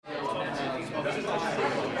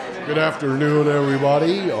Good afternoon,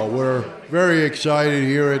 everybody. We're very excited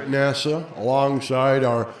here at NASA, alongside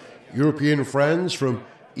our European friends from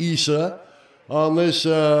ESA, on this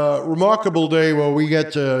remarkable day where we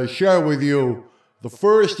get to share with you the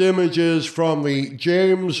first images from the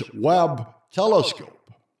James Webb Telescope.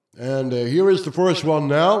 And here is the first one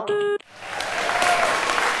now.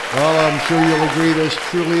 Well, I'm sure you'll agree this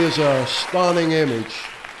truly is a stunning image.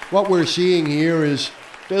 What we're seeing here is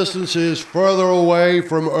distances further away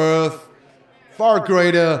from Earth, far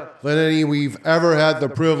greater than any we've ever had the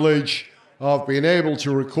privilege of being able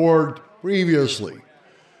to record previously.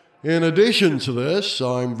 In addition to this,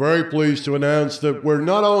 I'm very pleased to announce that we're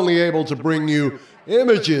not only able to bring you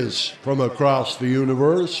images from across the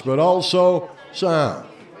universe, but also sound,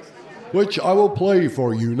 which I will play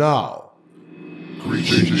for you now.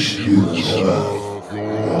 Greetings, students of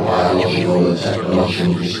your biological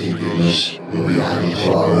technological seekers. We are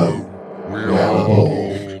Apollo. We are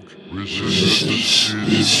bold. Resistance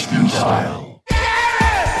is futile.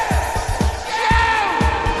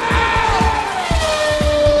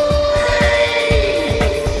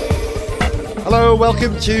 Hello,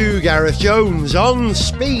 welcome to Gareth Jones on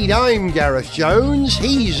Speed. I'm Gareth Jones.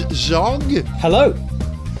 He's Zog. Hello.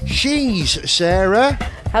 She's Sarah.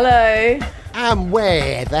 Hello. And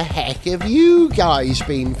where the heck have you guys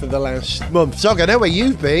been for the last month? Zog, I know where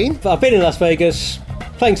you've been. I've been in Las Vegas,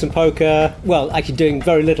 playing some poker. Well, actually doing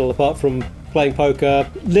very little apart from playing poker.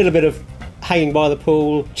 A little bit of hanging by the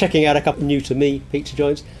pool, checking out a couple new to me pizza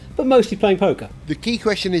joints, but mostly playing poker. The key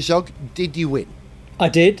question is, Zog, did you win? I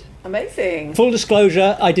did. Amazing. Full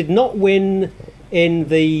disclosure, I did not win in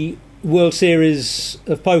the World Series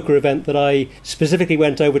of Poker event that I specifically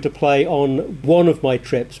went over to play on one of my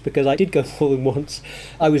trips, because I did go more than once.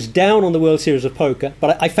 I was down on the World Series of Poker,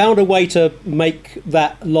 but I found a way to make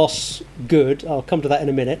that loss good. I'll come to that in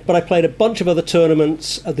a minute. But I played a bunch of other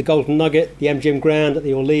tournaments at the Golden Nugget, the MGM Grand, at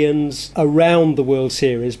the Orleans, around the World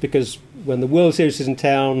Series, because when the World Series is in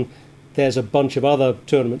town, there's a bunch of other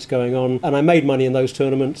tournaments going on, and I made money in those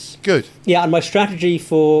tournaments. Good. Yeah, and my strategy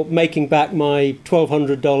for making back my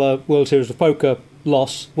 $1,200 World Series of Poker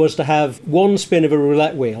loss was to have one spin of a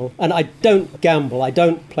roulette wheel, and I don't gamble. I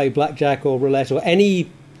don't play blackjack or roulette or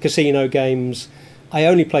any casino games. I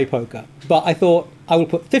only play poker. But I thought I will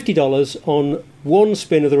put $50 on one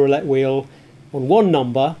spin of the roulette wheel on one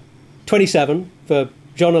number, 27 for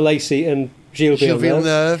John Lacey and Gilles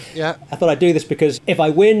Villeneuve. Yeah. I thought I'd do this because if I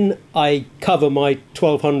win, I cover my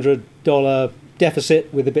 $1,200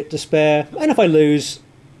 deficit with a bit to spare. And if I lose,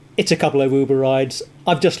 it's a couple of Uber rides.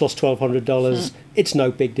 I've just lost $1,200. It's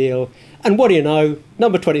no big deal. And what do you know?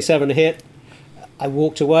 Number 27 hit. I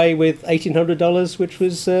walked away with $1,800, which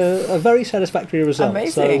was a very satisfactory result.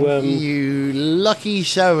 Amazing. So, You lucky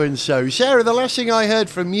so-and-so. Sarah, the last thing I heard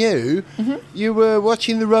from you, you were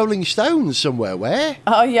watching the Rolling Stones somewhere. Where?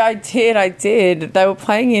 Oh, yeah, I did. They were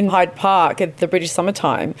playing in Hyde Park at the British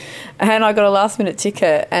Summertime, and I got a last-minute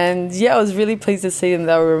ticket, and, yeah, I was really pleased to see them.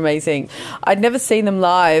 They were amazing. I'd never seen them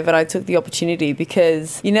live, and I took the opportunity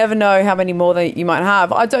because you never know how many more you might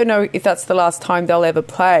have. I don't know if that's the last time they'll ever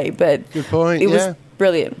play, but Good point, it was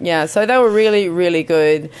brilliant. Yeah, so they were really, really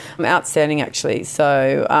good. Outstanding, actually.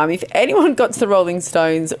 So if anyone got to the Rolling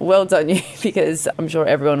Stones, well done you, because I'm sure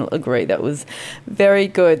everyone will agree that was very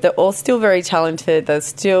good. They're all still very talented. They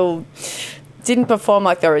still didn't perform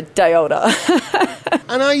like they were a day older.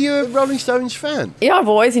 And are you a Rolling Stones fan? Yeah, I've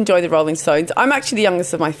always enjoyed the Rolling Stones. I'm actually the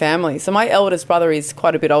youngest of my family. So my eldest brother is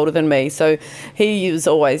quite a bit older than me. So he used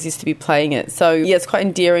to be playing it. So, yeah, it's quite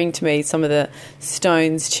endearing to me, some of the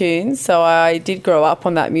Stones tunes. So I did grow up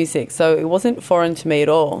on that music. So it wasn't foreign to me at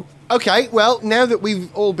all. Okay, well, now that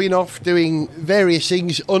we've all been off doing various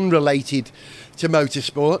things unrelated to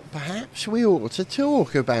motorsport, perhaps we ought to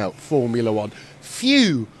talk about Formula One.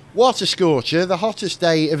 Phew! What a scorcher, the hottest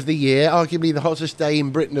day of the year, arguably the hottest day in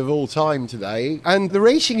Britain of all time today. And the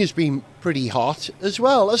racing has been pretty hot as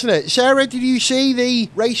well, hasn't it? Sarah, did you see the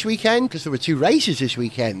race weekend? Because there were two races this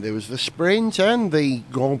weekend. There was the sprint and the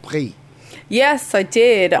Grand Prix. Yes, I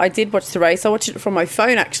did. I did watch the race. I watched it from my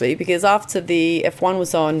phone, actually, because after the F1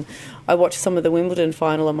 was on, I watched some of the Wimbledon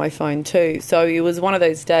final on my phone too. So it was one of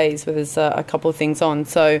those days where there's a couple of things on.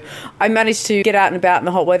 So I managed to get out and about in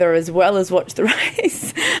the hot weather as well as watch the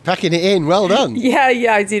race. Packing it in, well done. Yeah,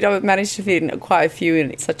 I did. I managed to fit in quite a few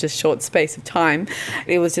in such a short space of time.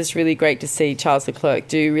 It was just really great to see Charles Leclerc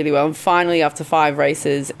do really well. And finally, after 5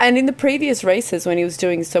 races, and in the previous races when he was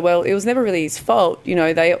doing so well, it was never really his fault. You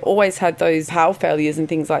know, they always had those power failures and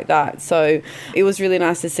things like that. So it was really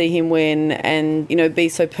nice to see him win and, you know, be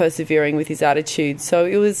so persevering with his attitude. So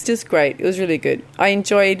it was just great. It was really good. I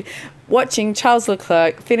enjoyed watching Charles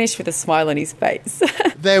Leclerc finish with a smile on his face.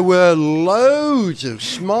 There were loads of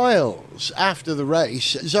smiles after the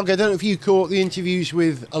race. Zog, I don't know if you caught the interviews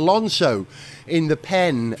with Alonso in the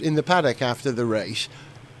pen in the paddock after the race.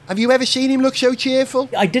 Have you ever seen him look so cheerful?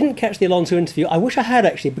 I didn't catch the Alonso interview. I wish I had,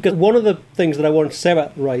 actually, because one of the things that I wanted to say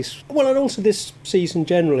about the race, well, and also this season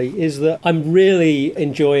generally, is that I'm really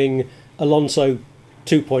enjoying Alonso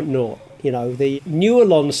 2.0. You know, the new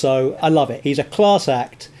Alonso, I love it. He's a class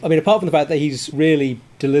act. I mean, apart from the fact that he's really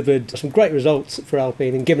delivered some great results for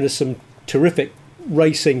Alpine and given us some terrific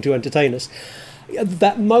racing to entertain us.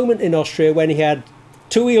 That moment in Austria when he had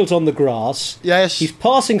two wheels on the grass. Yes. He's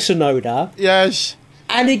passing Tsunoda. Yes.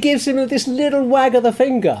 And he gives him this little wag of the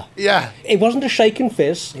finger. Yeah. It wasn't a shaken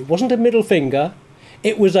fist. It wasn't a middle finger.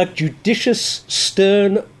 It was a judicious,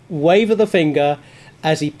 stern wave of the finger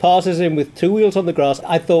as he passes him with two wheels on the grass.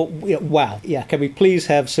 I thought, wow, can we please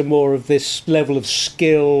have some more of this level of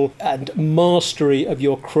skill and mastery of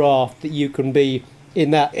your craft that you can be in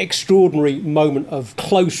that extraordinary moment of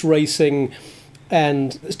close racing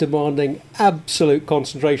and it's demanding absolute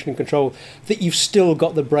concentration and control, that you've still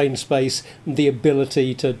got the brain space and the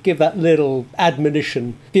ability to give that little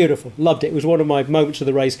admonition. Beautiful. Loved it. It was one of my moments of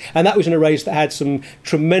the race. And that was in a race that had some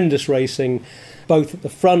tremendous racing, both at the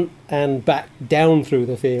front and back down through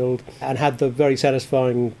the field, and had the very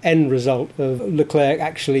satisfying end result of Leclerc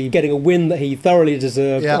actually getting a win that he thoroughly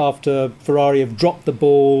deserved after Ferrari have dropped the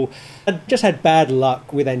ball and just had bad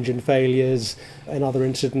luck with engine failures and other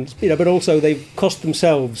incidents, but also they've cost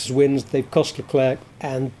themselves wins. They've cost Leclerc,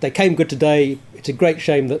 and they came good today. It's a great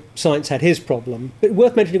shame that Sainz had his problem. But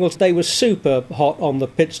worth mentioning also, they were super hot on the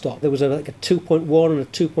pit stop. There was a 2.1 and a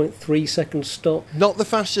 2.3 second stop. Not the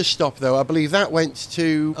fastest stop, though. I believe that went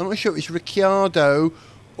to, I'm not sure it was Ricciardo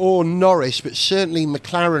or Norris, but certainly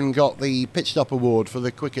McLaren got the pit stop award for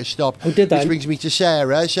the quickest stop. Oh, did they? Which brings me to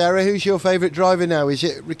Sarah. Sarah, who's your favourite driver now? Is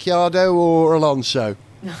it Ricciardo or Alonso?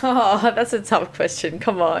 Oh, that's a tough question.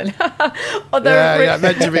 Come on.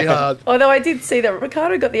 Meant to be hard. Although I did see that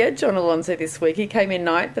Ricciardo got the edge on Alonso this week. He came in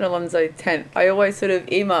 9th and Alonso 10th. I always sort of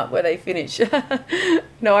up where they finish.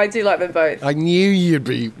 No, I do like them both. I knew you'd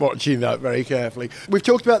be watching that very carefully. We've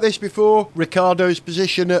talked about this before, Ricciardo's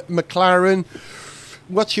position at McLaren.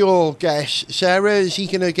 What's your guess, Sarah? Is he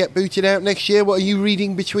going to get booted out next year? What are you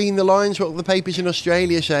reading between the lines? What are the papers in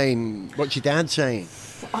Australia saying? What's your dad saying?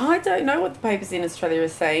 I don't know what the papers in Australia are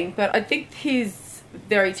saying, but I think he's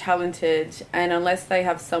very talented, and unless they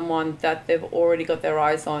have someone that they've already got their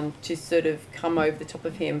eyes on to sort of come over the top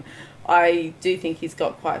of him, I do think he's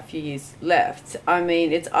got quite a few years left. I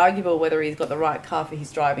mean, it's arguable whether he's got the right car for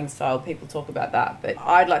his driving style. People talk about that, but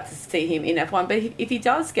I'd like to see him in F1. But if he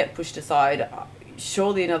does get pushed aside,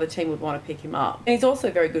 surely another team would want to pick him up. And he's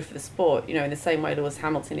also very good for the sport, in the same way Lewis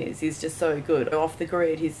Hamilton is. He's just so good. Off the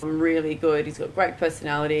grid, he's really good. He's got great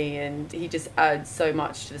personality and he just adds so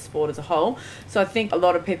much to the sport as a whole. So I think a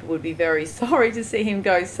lot of people would be very sorry to see him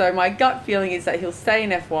go. So my gut feeling is that he'll stay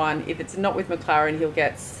in F1. If it's not with McLaren, he'll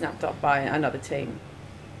get snapped up by another team.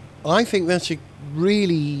 I think that's a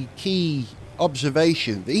really key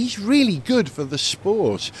observation. He's really good for the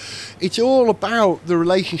sport. It's all about the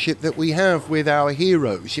relationship that we have with our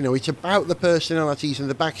heroes. It's about the personalities and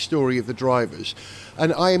the backstory of the drivers.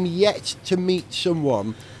 And I am yet to meet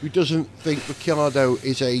someone who doesn't think Ricciardo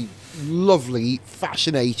is a lovely,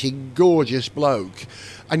 fascinating, gorgeous bloke.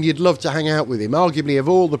 And you'd love to hang out with him. Arguably, of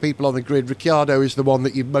all the people on the grid, Ricciardo is the one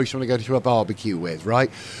that you'd most want to go to a barbecue with,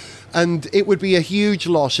 right? And it would be a huge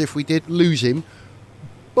loss if we did lose him.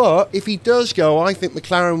 But if he does go, I think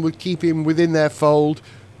McLaren would keep him within their fold.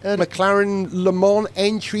 McLaren Le Mans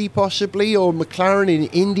entry possibly, or McLaren in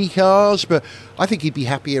Indy cars, but I think he'd be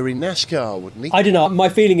happier in NASCAR, wouldn't he? I don't know. My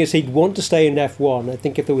feeling is he'd want to stay in F1. I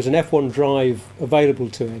think if there was an F1 drive available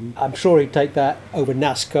to him, I'm sure he'd take that over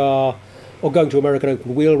NASCAR or going to American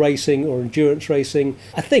open wheel racing or endurance racing.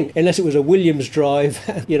 I think, unless it was a Williams drive,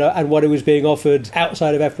 and what it was being offered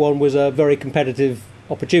outside of F1 was a very competitive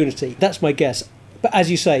opportunity. That's my guess. But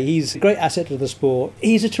as you say, he's a great asset to the sport.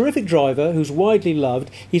 He's a terrific driver who's widely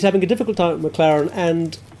loved. He's having a difficult time at McLaren,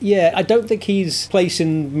 and I don't think his place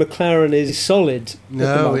in McLaren is solid.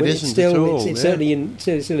 No, it isn't at all. It's certainly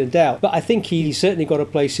still in doubt. But I think he's certainly got a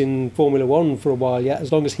place in Formula One for a while yet,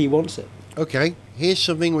 as long as he wants it. Okay, here's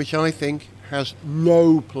something which I think has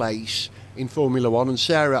no place in Formula One, and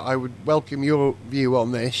Sarah, I would welcome your view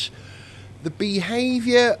on this. The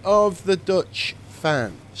behaviour of the Dutch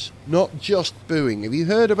fans, not just booing. Have you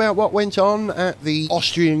heard about what went on at the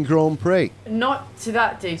Austrian Grand Prix? Not to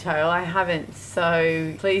that detail, I haven't,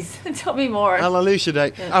 so please tell me more. I'll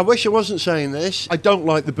elucidate. Yeah. I wish I wasn't saying this. I don't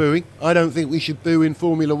like the booing. I don't think we should boo in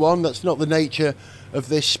Formula One. That's not the nature of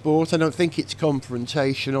this sport. I don't think it's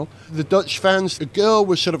confrontational. The Dutch fans, a girl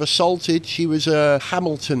was sort of assaulted. She was a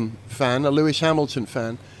Hamilton fan, a Lewis Hamilton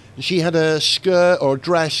fan. And she had a skirt or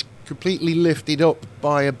dress completely lifted up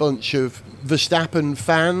by a bunch of Verstappen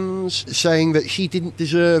fans, saying that she didn't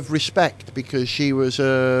deserve respect because she was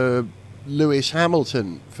a Lewis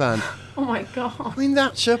Hamilton fan. Oh my God. I mean,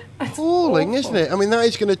 that's appalling, isn't it? I mean, that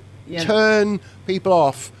is going to turn people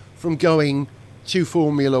off from going to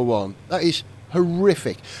Formula One. That is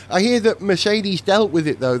horrific. I hear that Mercedes dealt with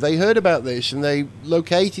it, though. They heard about this and they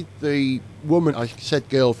located the woman, I said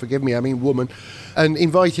girl, forgive me, I mean woman, and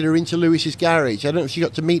invited her into Lewis's garage. I don't know if she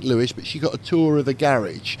got to meet Lewis, but she got a tour of the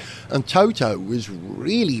garage. And Toto was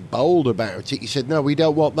really bold about it. He said, no, we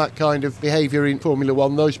don't want that kind of behaviour in Formula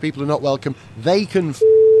One. Those people are not welcome. They can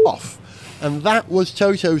off. And that was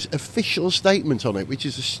Toto's official statement on it, which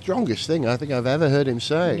is the strongest thing I think I've ever heard him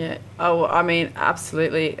say. Yeah. Oh, I mean,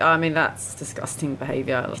 absolutely. I mean, that's disgusting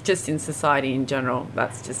behaviour. Just in society in general,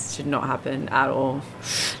 that's just should not happen at all.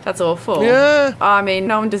 That's awful. Yeah. I mean,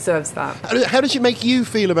 no one deserves that. How does it make you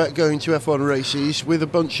feel about going to F1 races with a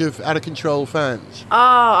bunch of out-of-control fans? Oh,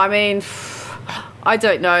 I mean, I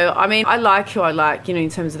don't know. I mean, I like who I like, you know,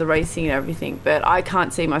 in terms of the racing and everything, but I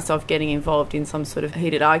can't see myself getting involved in some sort of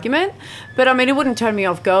heated argument. But, I mean, it wouldn't turn me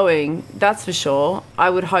off going, that's for sure.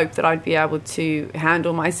 I would hope that I'd be able to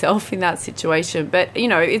handle myself in that situation. But, you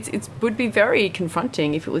know, it would be very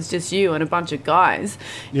confronting if it was just you and a bunch of guys.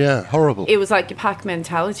 Yeah, horrible. It was like a pack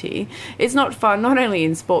mentality. It's not fun, not only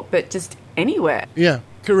in sport, but just anywhere. Yeah.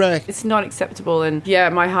 Correct. It's not acceptable, and yeah,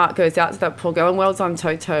 my heart goes out to that poor girl, and well done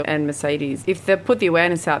Toto and Mercedes. If they put the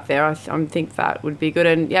awareness out there, I think that would be good,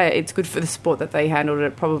 and yeah, it's good for the sport that they handled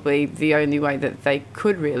it probably the only way that they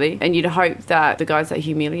could, really. And you'd hope that the guys that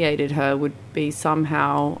humiliated her would be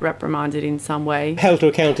somehow reprimanded in some way. Held to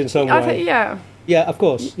account in some way. Yeah. Yeah, of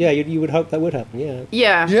course. Yeah, you would hope that would happen, yeah.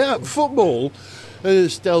 Yeah. Yeah, football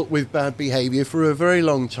has dealt with bad behaviour for a very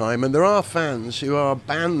long time, and there are fans who are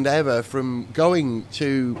banned ever from going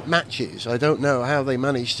to matches. I don't know how they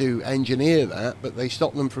managed to engineer that, but they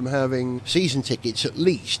stop them from having season tickets at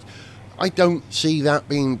least. I don't see that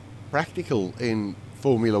being practical in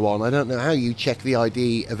Formula One. I don't know how you check the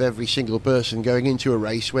ID of every single person going into a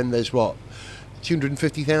race when there's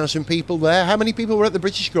 250,000 people there. How many people were at the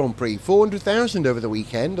British Grand Prix? 400,000 over the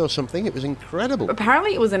weekend or something. It was incredible.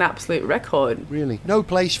 Apparently it was an absolute record. Really. No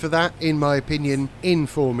place for that, in my opinion, in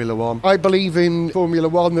Formula One. I believe in Formula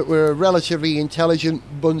One that we're a relatively intelligent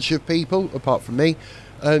bunch of people, apart from me,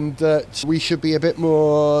 and that we should be a bit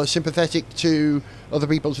more sympathetic to other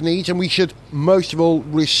people's needs, and we should, most of all,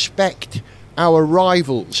 respect our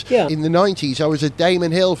rivals. Yeah. In the 90s, I was a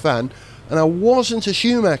Damon Hill fan, and I wasn't a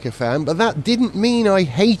Schumacher fan, but that didn't mean I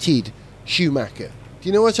hated Schumacher. Do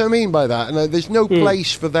you know what I mean by that? And there's no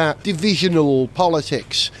place for that divisional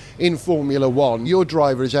politics in Formula One. Your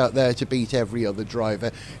driver is out there to beat every other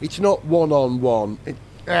driver. It's not one-on-one.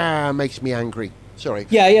 It makes me angry. Sorry.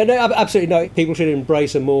 Yeah, no, absolutely no. People should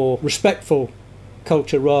embrace a more respectful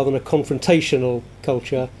culture rather than a confrontational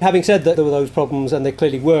culture. Having said that, there were those problems, and there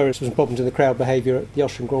clearly were some problems in the crowd behaviour at the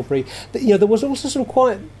Austrian Grand Prix. There was also some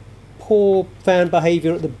quite poor fan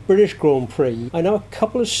behaviour at the British Grand Prix. I know a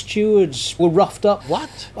couple of stewards were roughed up.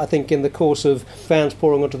 What? I think in the course of fans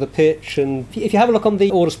pouring onto the pitch. And if you have a look on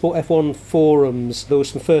the Autosport F1 forums, there were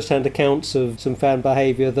some first-hand accounts of some fan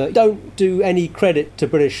behaviour that don't do any credit to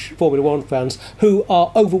British Formula One fans, who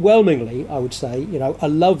are overwhelmingly, I would say, a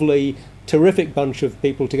lovely, terrific bunch of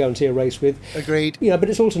people to go and see a race with. Agreed. But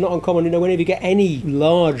it's also not uncommon, whenever you get any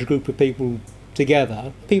large group of people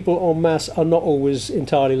together, people en masse are not always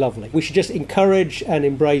entirely lovely. We should just encourage and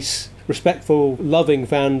embrace respectful, loving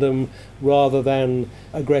fandom rather than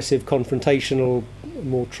aggressive, confrontational,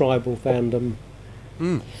 more tribal fandom.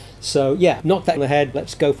 So, knock that in the head.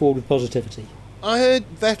 Let's go forward with positivity. I heard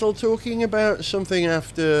Vettel talking about something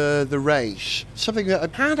after the race, something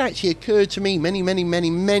that had actually occurred to me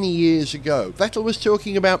many years ago. Vettel was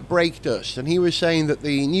talking about brake dust, and he was saying that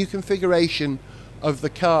the new configuration of the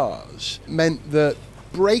cars meant that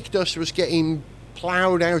brake dust was getting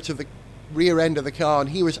ploughed out of the rear end of the car,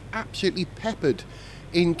 and he was absolutely peppered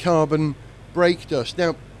in carbon brake dust.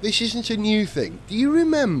 Now, this isn't a new thing. Do you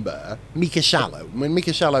remember Mika Salo? When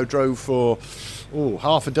Mika Salo drove for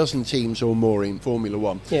half a dozen teams or more in Formula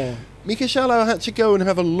One. Yeah. Mika Salo had to go and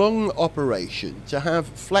have a lung operation to have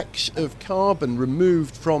flecks of carbon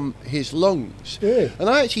removed from his lungs. Yeah. And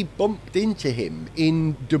I actually bumped into him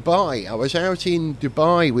in Dubai. I was out in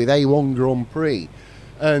Dubai with A1 Grand Prix,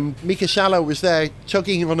 and Mika Salo was there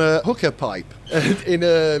tugging on a hooker pipe in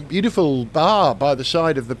a beautiful bar by the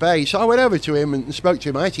side of the bay. So I went over to him and spoke to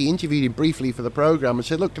him. I actually interviewed him briefly for the programme and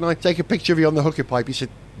said, look, can I take a picture of you on the hooker pipe? He said,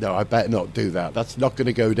 no, I better not do that. That's not going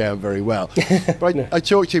to go down very well. But I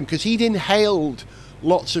talked to him because he'd inhaled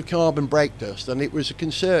lots of carbon brake dust, and it was a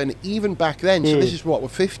concern even back then. So this is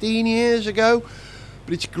 15 years ago?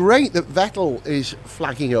 But it's great that Vettel is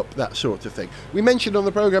flagging up that sort of thing. We mentioned on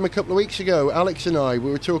the programme a couple of weeks ago, Alex and I, we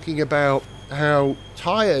were talking about how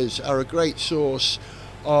tyres are a great source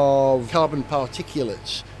of carbon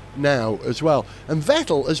particulates now as well. And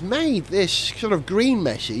Vettel has made this sort of green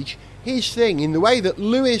message his thing in the way that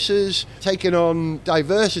Lewis has taken on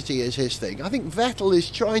diversity as his thing. I think Vettel is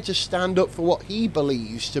trying to stand up for what he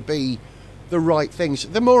believes to be the right things.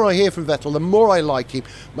 The more I hear from Vettel, the more I like him.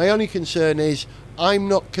 My only concern is I'm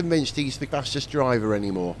not convinced he's the fastest driver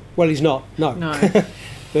anymore. Well, he's not, no.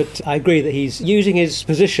 But I agree that he's using his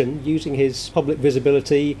position, using his public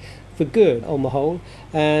visibility for good on the whole.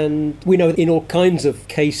 And we know in all kinds of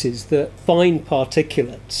cases that fine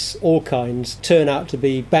particulates, all kinds, turn out to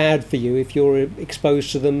be bad for you if you're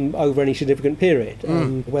exposed to them over any significant period.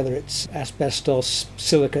 Whether it's asbestos,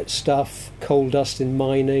 silicate stuff, coal dust in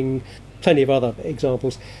mining, plenty of other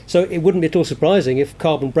examples. So it wouldn't be at all surprising if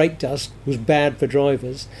carbon brake dust was bad for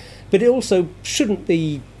drivers. But it also shouldn't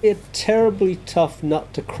be a terribly tough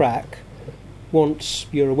nut to crack once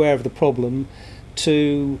you're aware of the problem,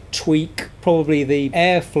 to tweak probably the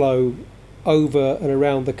airflow over and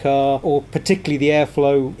around the car, or particularly the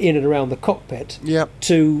airflow in and around the cockpit,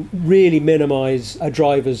 to really minimise a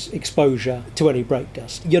driver's exposure to any brake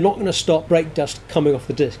dust. You're not going to stop brake dust coming off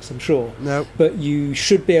the discs, I'm sure. No. But you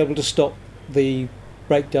should be able to stop the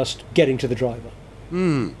brake dust getting to the driver.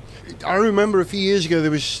 I remember a few years ago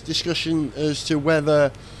there was discussion as to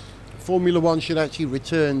whether Formula One should actually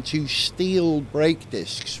return to steel brake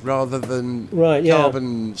discs rather than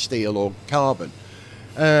carbon steel or carbon.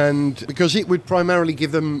 And because it would primarily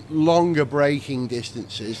give them longer braking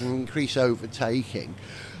distances and increase overtaking.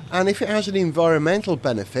 And if it has an environmental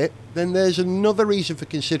benefit, then there's another reason for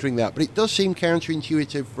considering that. But it does seem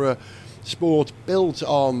counterintuitive for a sport built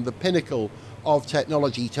on the pinnacle of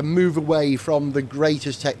technology to move away from the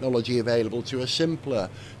greatest technology available to a simpler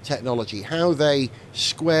technology. How they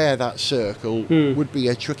square that circle would be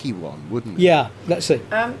a tricky one, wouldn't it? Yeah, let's see.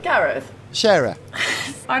 Gareth. Sarah.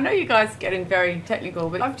 I know you guys are getting very technical,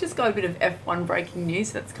 but I've just got a bit of F1 breaking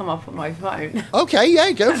news that's come up on my phone. Okay,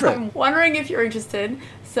 yeah, go for it. I'm wondering if you're interested.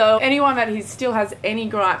 So anyone that still has any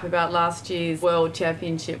gripe about last year's World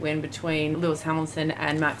Championship win between Lewis Hamilton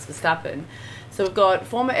and Max Verstappen. So we've got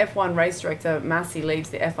former F1 race director Massey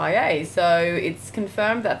leaves the FIA. So it's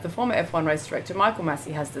confirmed that the former F1 race director Michael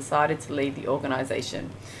Massey has decided to leave the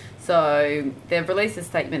organisation. So they've released a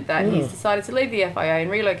statement that he's decided to leave the FIA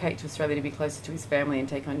and relocate to Australia to be closer to his family and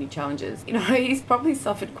take on new challenges. You know, he's probably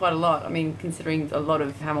suffered quite a lot. I mean, considering a lot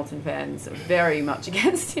of Hamilton fans are very much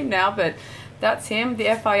against him now, but that's him. The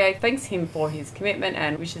FIA thanks him for his commitment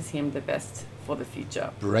and wishes him the best for the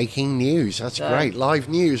future. Breaking news. That's great. Live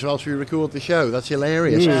news whilst we record the show. That's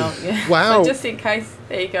hilarious. Well, yeah. Wow. So just in case,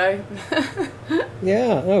 there you go.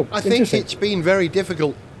 Yeah. Oh, I think it's been very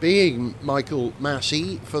difficult being Michael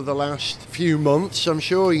Massey for the last few months. I'm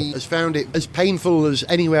sure he has found it as painful as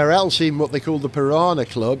anywhere else in what they call the Piranha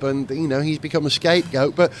Club, and you know, he's become a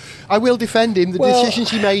scapegoat. But I will defend him. The decisions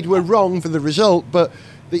he made were wrong for the result, but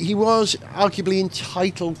that he was arguably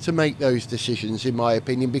entitled to make those decisions, in my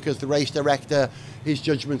opinion, because the race director, his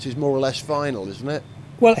judgment is more or less final, isn't it?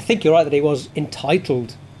 Well, I think you're right that he was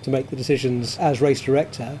entitled to make the decisions as race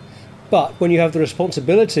director, but when you have the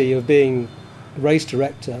responsibility of being race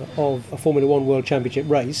director of a Formula One World Championship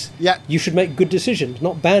race, you should make good decisions,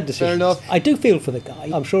 not bad decisions. Fair enough. I do feel for the guy.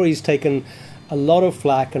 I'm sure he's taken a lot of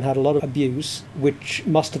flack and had a lot of abuse, which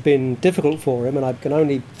must have been difficult for him, and I can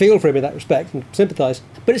only feel for him in that respect and sympathise.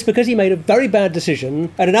 But it's because he made a very bad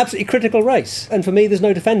decision at an absolutely critical race, and for me there's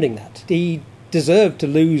no defending that. He deserved to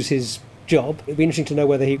lose his job. It'd be interesting to know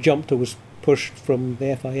whether he jumped or was pushed from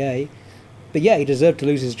the FIA. But yeah, he deserved to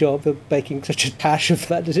lose his job for making such a hash of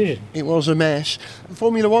that decision. It was a mess.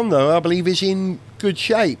 Formula One, though, I believe is in good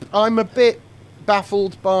shape. I'm a bit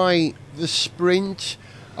baffled by the sprint.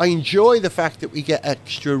 I enjoy the fact that we get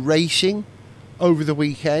extra racing over the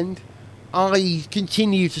weekend. I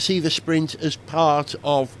continue to see the sprint as part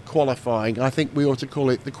of qualifying. I think we ought to call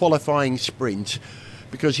it the qualifying sprint,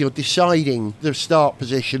 because you're deciding the start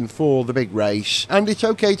position for the big race, and it's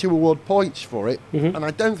okay to award points for it. And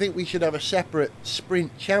I don't think we should have a separate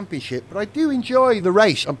sprint championship, but I do enjoy the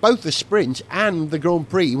race, and both the sprint and the Grand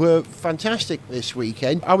Prix were fantastic this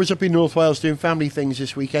weekend. I was up in North Wales doing family things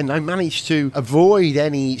this weekend. I managed to avoid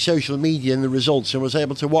any social media in the results and was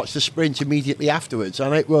able to watch the sprint immediately afterwards,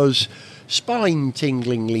 and it was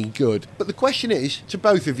spine-tinglingly good. But the question is, to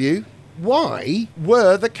both of you, why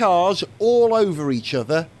were the cars all over each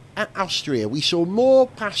other at Austria? We saw more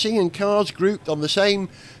passing and cars grouped on the same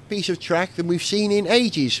piece of track than we've seen in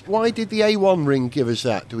ages. Why did the A1 ring give us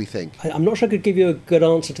that, do we think? I'm not sure I could give you a good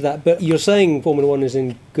answer to that, but you're saying Formula One is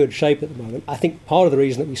in good shape at the moment. I think part of the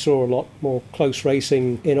reason that we saw a lot more close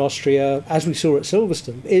racing in Austria, as we saw at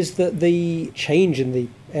Silverstone, is that the change in the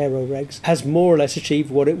aero regs has more or less achieved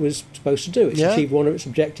what it was supposed to do. It's achieved one of its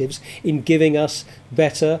objectives in giving us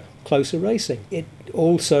better, closer racing. It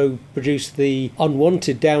also produced the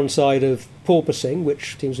unwanted downside of porpoising,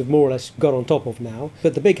 which teams have more or less got on top of now.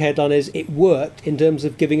 But the big headline is it worked in terms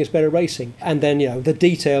of giving us better racing. And then, the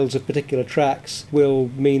details of particular tracks will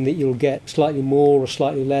mean that you'll get slightly more or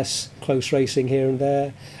slightly less close racing here and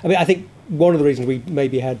there. I mean, I think one of the reasons we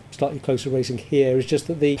maybe had slightly closer racing here is just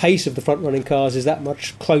that the pace of the front-running cars is that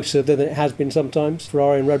much closer than it has been sometimes.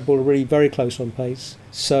 Ferrari and Red Bull are really very close on pace.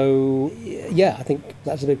 So, I think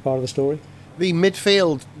that's a big part of the story. The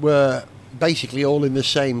midfield were basically all in the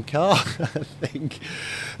same car, I think,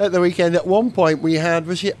 at the weekend. At one point we had,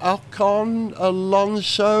 was it Ocon,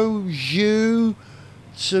 Alonso, Zhu,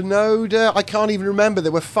 Tsunoda? I can't even remember.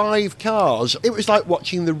 There were 5 cars. It was like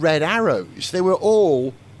watching the Red Arrows. They were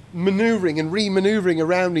all manoeuvring and re-manoeuvring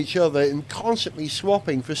around each other and constantly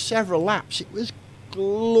swapping for several laps. It was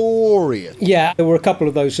glorious. Yeah, there were a couple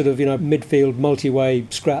of those sort of, midfield multi-way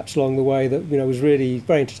scraps along the way that, was really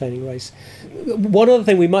very entertaining race. One other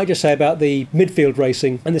thing we might just say about the midfield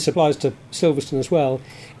racing, and this applies to Silverstone as well,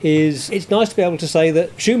 is it's nice to be able to say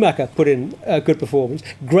that Schumacher put in a good performance,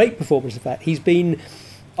 great performance in fact. He's been,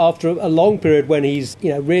 after a long period when he's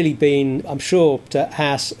really been, I'm sure, to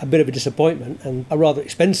Haas a bit of a disappointment, and a rather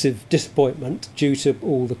expensive disappointment due to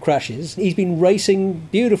all the crashes, he's been racing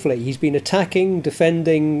beautifully. He's been attacking,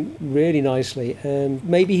 defending really nicely, and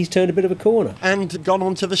maybe he's turned a bit of a corner. And gone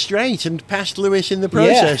onto the straight and passed Lewis in the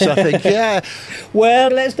process, I think, yeah. Well,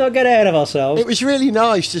 let's not get ahead of ourselves. It was really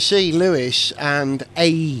nice to see Lewis and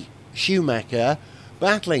A. Schumacher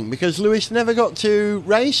battling, because Lewis never got to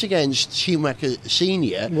race against Schumacher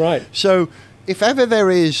Senior. Right. So if ever there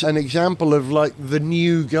is an example of like the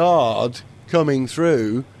new guard coming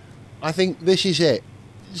through, I think this is it.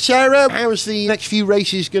 Sarah, how's the next few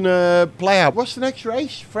races going to play out? What's the next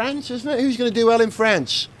race? France, isn't it? Who's going to do well in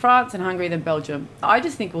France? France and Hungary, then Belgium. I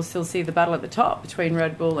just think we'll still see the battle at the top between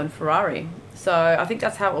Red Bull and Ferrari. So I think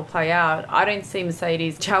that's how it will play out. I don't see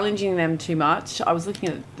Mercedes challenging them too much. I was looking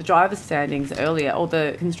at the driver's standings earlier, or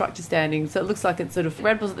the constructor standings. So it looks like it's sort of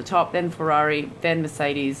Red Bull's at the top, then Ferrari, then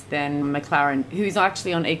Mercedes, then McLaren, who's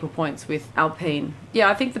actually on equal points with Alpine.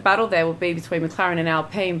 Yeah, I think the battle there will be between McLaren and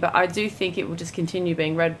Alpine, but I do think it will just continue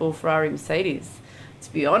being Red Bull, Ferrari, Mercedes,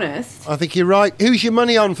 to be honest. I think you're right. Who's your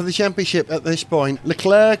money on for the championship at this point?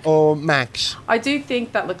 Leclerc or Max? I do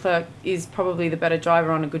think that Leclerc is probably the better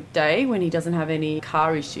driver on a good day when he doesn't have any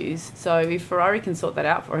car issues. So if Ferrari can sort that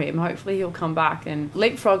out for him, hopefully he'll come back and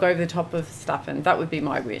leapfrog over the top of Verstappen. That would be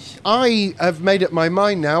my wish. I have made up my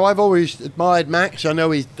mind now. I've always admired Max. I know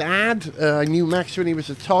his dad. I knew Max when he was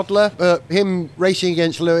a toddler. Him racing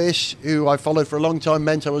against Lewis, who I followed for a long time,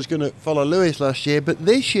 meant I was going to follow Lewis last year. But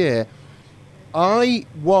this year, I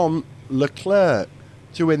want Leclerc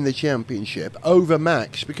to win the championship over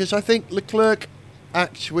Max, because I think Leclerc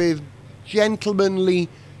acts with gentlemanly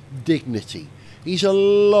dignity. He's a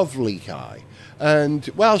lovely guy. And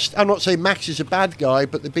whilst I'm not saying Max is a bad guy,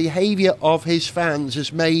 but the behaviour of his fans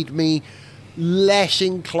has made me less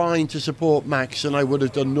inclined to support Max than I would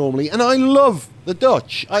have done normally. And I love the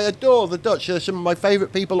Dutch. I adore the Dutch. They're some of my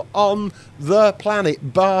favourite people on the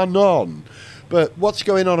planet, bar none. But what's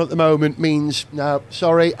going on at the moment means, no,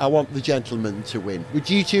 sorry, I want the gentleman to win. Would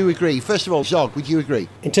you two agree? First of all, Zog, would you agree?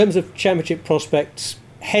 In terms of championship prospects,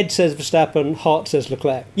 head says Verstappen, heart says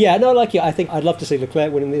Leclerc. Yeah, no, like you, I think I'd love to see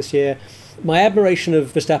Leclerc winning this year. My admiration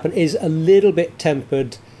of Verstappen is a little bit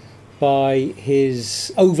tempered by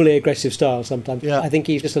his overly aggressive style sometimes. Yeah. I think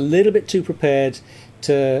he's just a little bit too prepared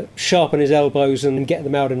to sharpen his elbows and get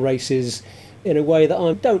them out in races in a way that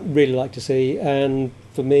I don't really like to see. And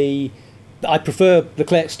for me, I prefer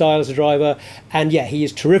Leclerc's style as a driver, and yeah, he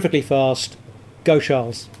is terrifically fast. Go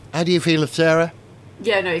Charles. How do you feel, Sarah?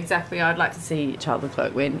 Yeah, no, exactly. I'd like to see Charles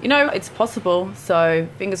Leclerc win. You know, it's possible, so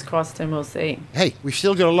fingers crossed and we'll see. Hey, we've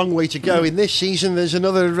still got a long way to go in this season. There's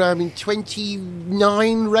another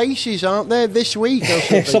 29 races, aren't there, this week?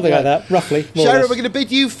 Or something like that, roughly. Sarah, we're going to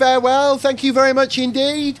bid you farewell. Thank you very much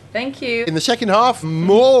indeed. Thank you. In the second half,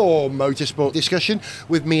 more motorsport discussion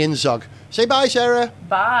with me and Zog. Say bye, Sarah.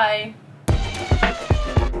 Bye.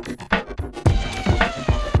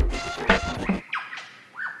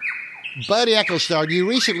 Bernie Ecclestone, you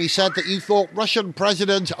recently said that you thought Russian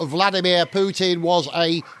President Vladimir Putin was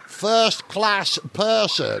a first-class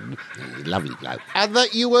person. Lovely bloke. And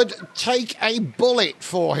that you would take a bullet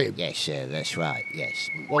for him. Yes, that's right, yes.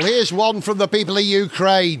 Well, here's one from the people of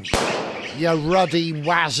Ukraine. You ruddy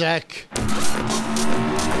wazzock.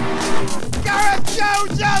 Gareth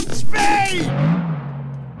Jones on speed!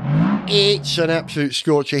 It's an absolute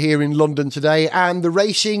scorcher here in London today, and the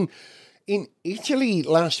racing in Italy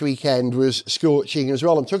last weekend was scorching as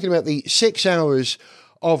well. I'm talking about the 6 hours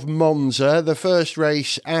of Monza, the first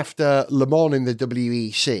race after Le Mans in the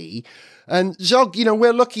WEC. And Zog, you know,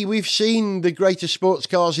 we're lucky we've seen the greatest sports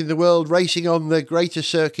cars in the world racing on the greatest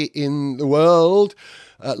circuit in the world,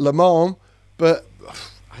 Le Mans, but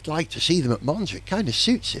I'd like to see them at Monza. It kind of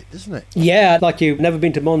suits it, doesn't it? Yeah, like you've never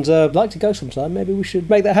been to Monza, I'd like to go sometime. Maybe we should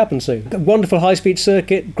make that happen soon. A wonderful high-speed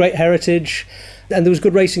circuit, great heritage, and there was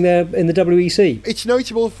good racing there in the WEC. It's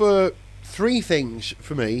notable for three things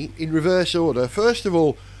for me, in reverse order. First of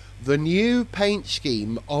all, the new paint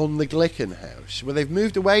scheme on the Glickenhaus, where they've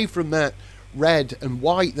moved away from that red and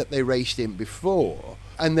white that they raced in before,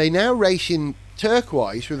 and they now race in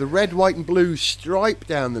turquoise with a red, white and blue stripe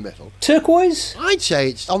down the middle. Turquoise? I'd say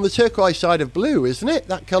it's on the turquoise side of blue, isn't it,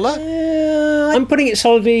 that colour? I'm putting it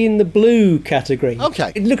solidly in the blue category.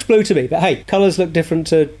 Okay. It looks blue to me, but hey, colours look different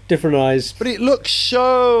to different eyes. But it looks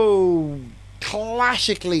so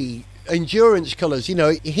classically endurance colours, you know,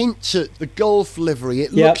 it hints at the Gulf livery.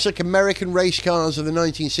 It looks like American race cars of the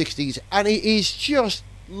 1960s, and it is just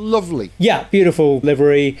lovely. Yeah, beautiful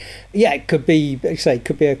livery. Yeah, it could be, like I say,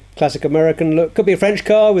 could be a classic American look, could be a French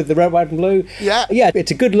car with the red, white and blue. Yeah. Yeah,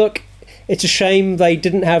 it's a good look. It's a shame they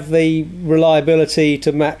didn't have the reliability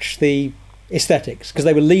to match the aesthetics, because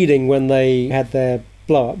they were leading when they had their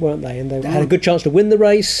blow-up, weren't they? And they had a good chance to win the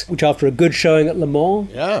race, which after a good showing at Le Mans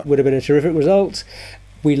would have been a terrific result.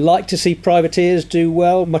 We like to see privateers do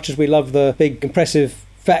well, much as we love the big, impressive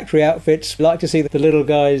factory outfits. We like to see the little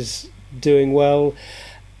guys doing well.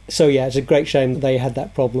 So, yeah, it's a great shame that they had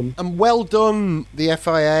that problem. And well done, the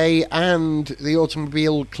FIA and the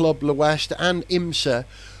Automobile Club Le West and IMSA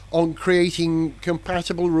on creating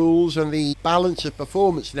compatible rules and the balance of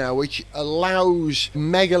performance now, which allows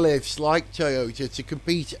megaliths like Toyota to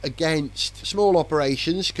compete against small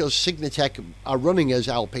operations, because Signatech are running as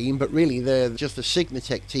Alpine, but really they're just a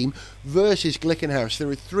Signatech team, versus Glickenhaus. There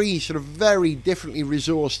are three sort of very differently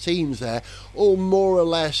resourced teams there, all more or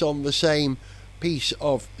less on the same piece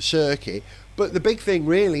of circuit. But the big thing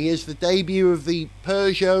really is the debut of the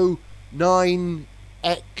Peugeot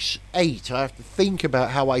 9X8. I have to think about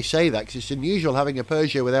how I say that, because it's unusual having a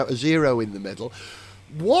Peugeot without a zero in the middle.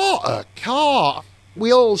 What a car!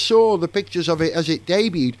 We all saw the pictures of it as it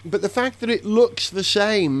debuted, but the fact that it looks the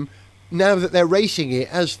same now that they're racing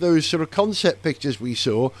it as those sort of concept pictures we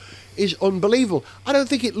saw is unbelievable. I don't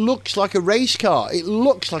think it looks like a race car. It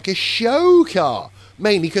looks like a show car,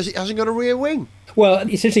 mainly because it hasn't got a rear wing. Well,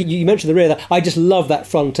 it's interesting, you mentioned the rear. I just love that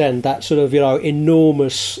front end, that sort of, you know,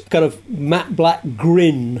 enormous kind of matte black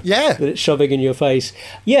grin that it's shoving in your face.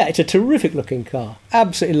 Yeah, it's a terrific looking car.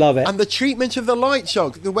 Absolutely love it. And the treatment of the lights,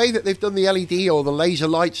 the way that they've done the LED or the laser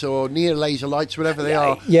lights or near laser lights, whatever they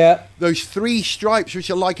are. Yeah. Those three stripes, which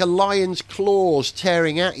are like a lion's claws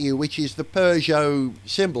tearing at you, which is the Peugeot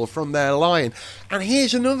symbol from their lion. And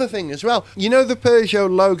here's another thing as well. You know the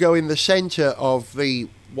Peugeot logo in the centre of the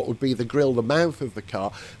what would be the grille, the mouth of the car,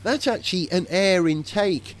 that's actually an air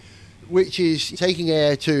intake, which is taking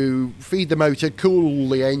air to feed the motor, cool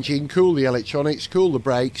the engine, cool the electronics, cool the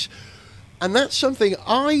brakes. And that's something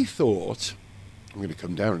I thought, I'm going to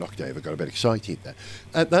come down an octave, I got a bit excited there.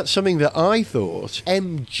 That's something that I thought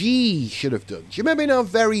MG should have done. Do you remember in our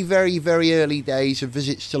very, very, very early days of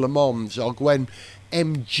visits to Le Mans, Zog, when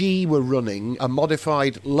MG were running a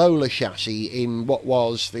modified Lola chassis in what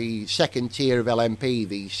was the second tier of LMP,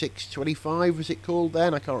 the 625 was it called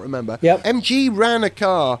then? I can't remember. Yep. MG ran a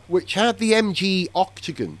car which had the MG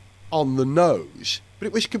Octagon on the nose, but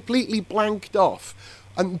it was completely blanked off.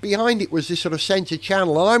 And behind it was this sort of centre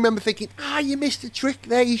channel. And I remember thinking, you missed a trick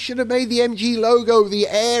there. You should have made the MG logo the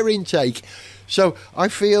air intake. So I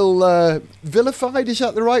feel vilified, is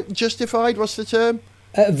that the right? Justified, what's the term?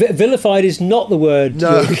 Vilified is not the word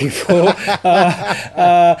No. you're looking for.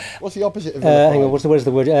 What's the opposite of Hang on, what's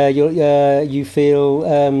the word? You feel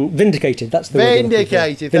vindicated. That's the word.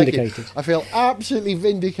 Vindicated. Thank you. Vindicated. I feel absolutely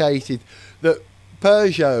vindicated that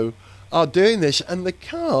Peugeot are doing this, and the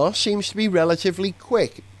car seems to be relatively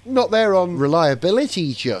quick. Not there on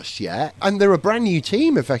reliability just yet, and they're a brand new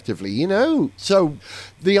team effectively, you know. So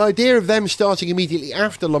the idea of them starting immediately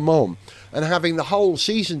after Le Mans and having the whole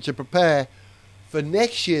season to prepare for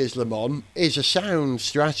next year's Le Mans is a sound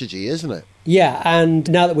strategy, isn't it? Yeah, and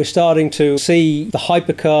now that we're starting to see the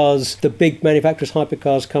hypercars, the big manufacturers'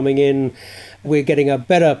 hypercars coming in, we're getting a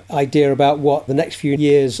better idea about what the next few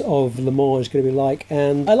years of Le Mans is going to be like,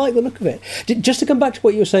 and I like the look of it. Just to come back to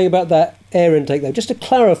what you were saying about that air intake, though, just to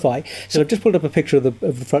clarify, so I've just pulled up a picture of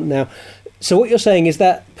the front now. So what you're saying is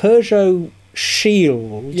that Peugeot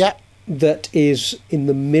shield that is in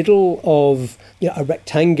the middle of a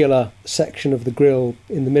rectangular section of the grille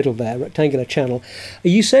in the middle there, rectangular channel. Are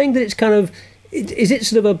you saying that it's kind of, is it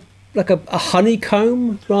sort of a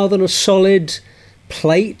honeycomb rather than a solid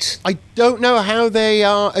plate? I don't know how they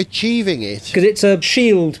are achieving it. Because it's a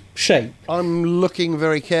shield shape. I'm looking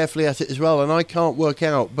very carefully at it as well, and I can't work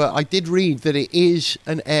out, but I did read that it is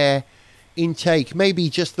an air intake. Maybe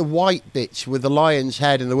just the white bits with the lion's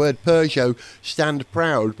head and the word Peugeot stand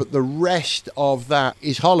proud, but the rest of that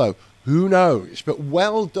is hollow. Who knows? But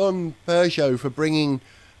well done, Peugeot, for bringing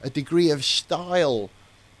a degree of style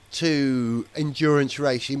to endurance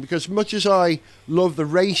racing, because much as I love the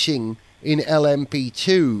racing in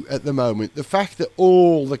LMP2 at the moment, the fact that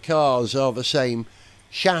all the cars are the same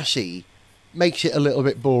chassis makes it a little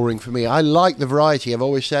bit boring for me. I like the variety. I've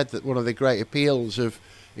always said that one of the great appeals of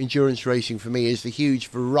endurance racing for me is the huge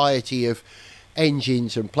variety of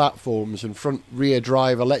engines and platforms and front rear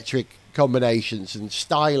drive electric combinations and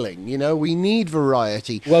styling. You know, we need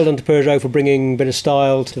variety. Well done to Peugeot for bringing a bit of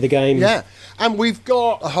style to the game. Yeah, and we've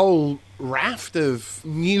got a whole raft of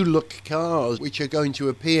new look cars which are going to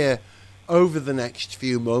appear over the next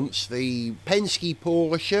few months. The Penske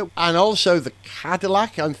Porsche and also the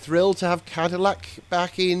Cadillac. I'm thrilled to have Cadillac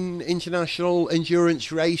back in international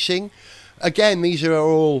endurance racing. Again, these are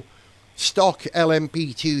all stock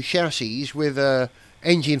LMP2 chassis with a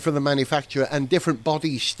engine from the manufacturer and different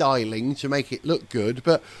body styling to make it look good,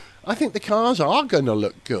 but I think the cars are going to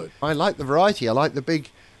look good. I like the variety. I like the big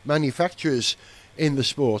manufacturers in the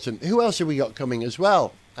sport. And who else have we got coming as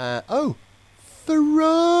well?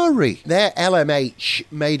 Ferrari. Their LMH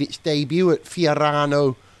made its debut at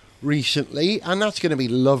Fiorano recently, and that's going to be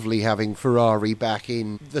lovely having Ferrari back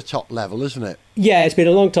in the top level, isn't it? Yeah, it's been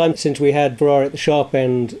a long time since we had Ferrari at the sharp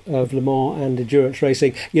end of Le Mans and endurance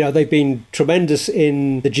racing. You know, they've been tremendous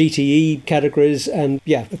in the GTE categories, and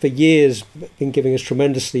yeah, for years been giving us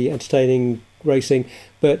tremendously entertaining racing.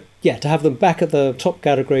 But yeah, to have them back at the top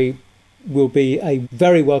category will be a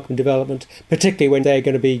very welcome development, particularly when they're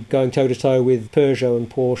going to be going toe-to-toe with Peugeot and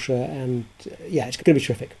Porsche, and yeah, it's going to be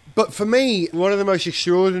terrific. But for me, one of the most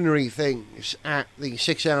extraordinary things at the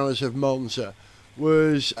 6 hours of Monza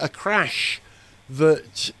was a crash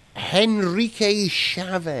that Henrique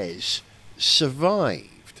Chavez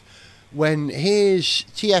survived when his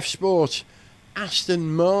TF Sport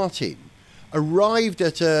Aston Martin arrived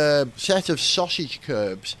at a set of sausage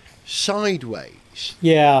curbs sideways.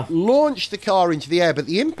 Yeah. Launched the car into the air, but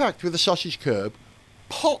the impact with the sausage curb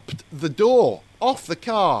popped the door off the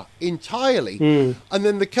car entirely, and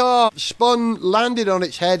then the car spun, landed on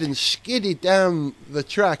its head and skidded down the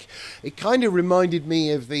track. It kind of reminded me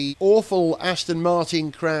of the awful Aston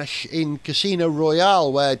Martin crash in Casino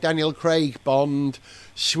Royale where Daniel Craig Bond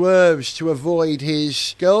swerves to avoid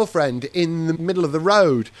his girlfriend in the middle of the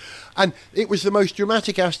road. And it was the most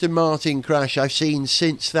dramatic Aston Martin crash I've seen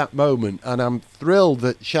since that moment, and I'm thrilled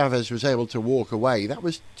that Chavez was able to walk away. That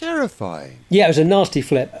was terrifying. Yeah, it was a nasty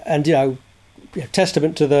flip, and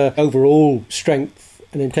testament to the overall strength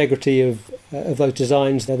and integrity of those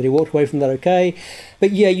designs that he walked away from that okay.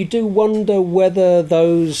 But yeah, you do wonder whether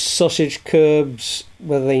those sausage curbs,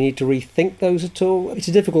 whether they need to rethink those at all. It's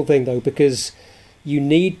a difficult thing though, because you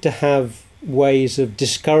need to have ways of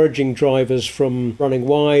discouraging drivers from running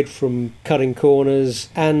wide, from cutting corners,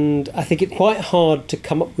 and I think it's quite hard to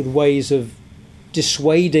come up with ways of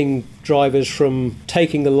dissuading drivers from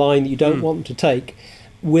taking the line that you don't want them to take,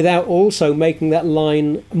 without also making that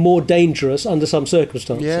line more dangerous under some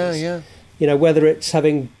circumstances. Yeah. You know, whether it's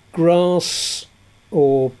having grass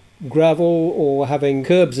or gravel or having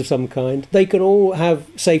curbs of some kind, they can all have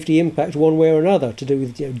safety impact one way or another, to do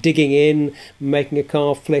with digging in, making a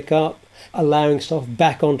car flick up, allowing stuff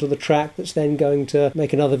back onto the track that's then going to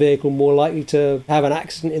make another vehicle more likely to have an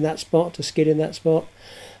accident in that spot, to skid in that spot.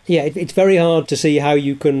 Yeah, it's very hard to see how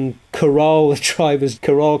you can corral the drivers,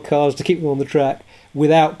 corral cars to keep them on the track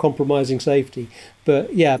without compromising safety.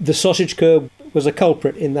 But yeah, the sausage curb was a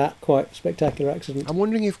culprit in that quite spectacular accident. I'm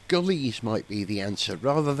wondering if gullies might be the answer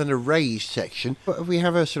rather than a raised section. But if we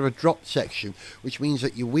have a sort of a dropped section, which means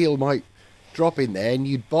that your wheel might drop in there and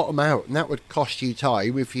you'd bottom out, and that would cost you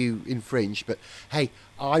time if you infringed. But hey,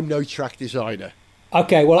 I'm no track designer.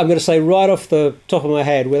 Okay, well, I'm going to say right off the top of my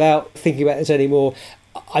head, without thinking about this anymore,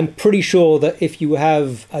 I'm pretty sure that if you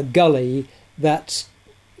have a gully, that's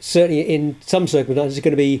certainly in some circumstances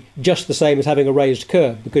going to be just the same as having a raised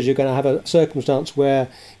curb, because you're going to have a circumstance where,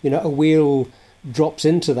 you know, a wheel drops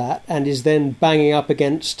into that and is then banging up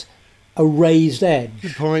against a raised edge.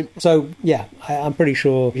 Good point. So, yeah, I'm pretty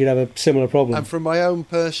sure you'd have a similar problem. And from my own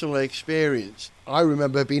personal experience, I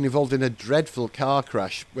remember being involved in a dreadful car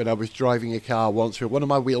crash when I was driving a car once where one of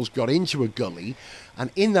my wheels got into a gully,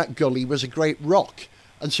 and in that gully was a great rock.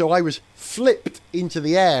 And so I was flipped into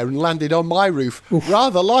the air and landed on my roof,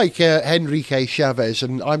 rather like Henrique Chavez.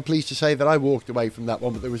 And I'm pleased to say that I walked away from that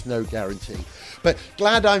one, but there was no guarantee. But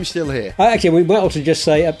glad I'm still here. Actually, we might also just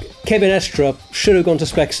say Kevin Estre should have gone to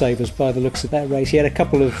Specsavers by the looks of that race. He had a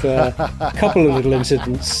couple of little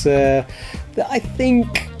incidents that I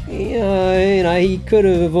think he could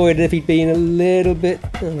have avoided if he'd been a little bit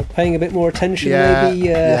paying a bit more attention.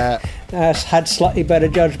 Had slightly better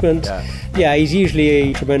judgment. Yeah, he's usually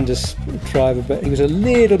a tremendous driver, but he was a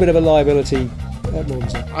little bit of a liability at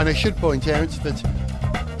Monza. And I should point out that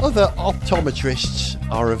other optometrists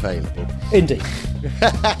are available. Indeed.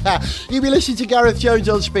 You'll be listening to Gareth Jones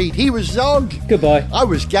on Speed. He was Zog. Goodbye. I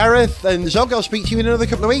was Gareth, and Zog, I'll speak to you in another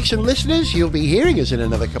couple of weeks, and listeners, you'll be hearing us in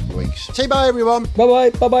another couple of weeks. Say bye, everyone.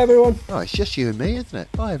 Bye-bye. Bye-bye, everyone. Oh, it's just you and me, isn't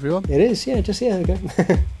it? Bye, everyone. It is, yeah, okay.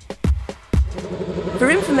 For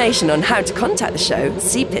information on how to contact the show,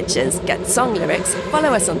 see pictures, get song lyrics, follow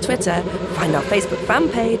us on Twitter, find our Facebook fan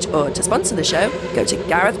page, or to sponsor the show, go to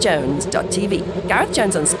GarethJones.tv. Gareth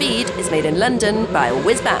Jones on Speed is made in London by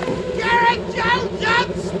Whiz Bang. Gareth Jones!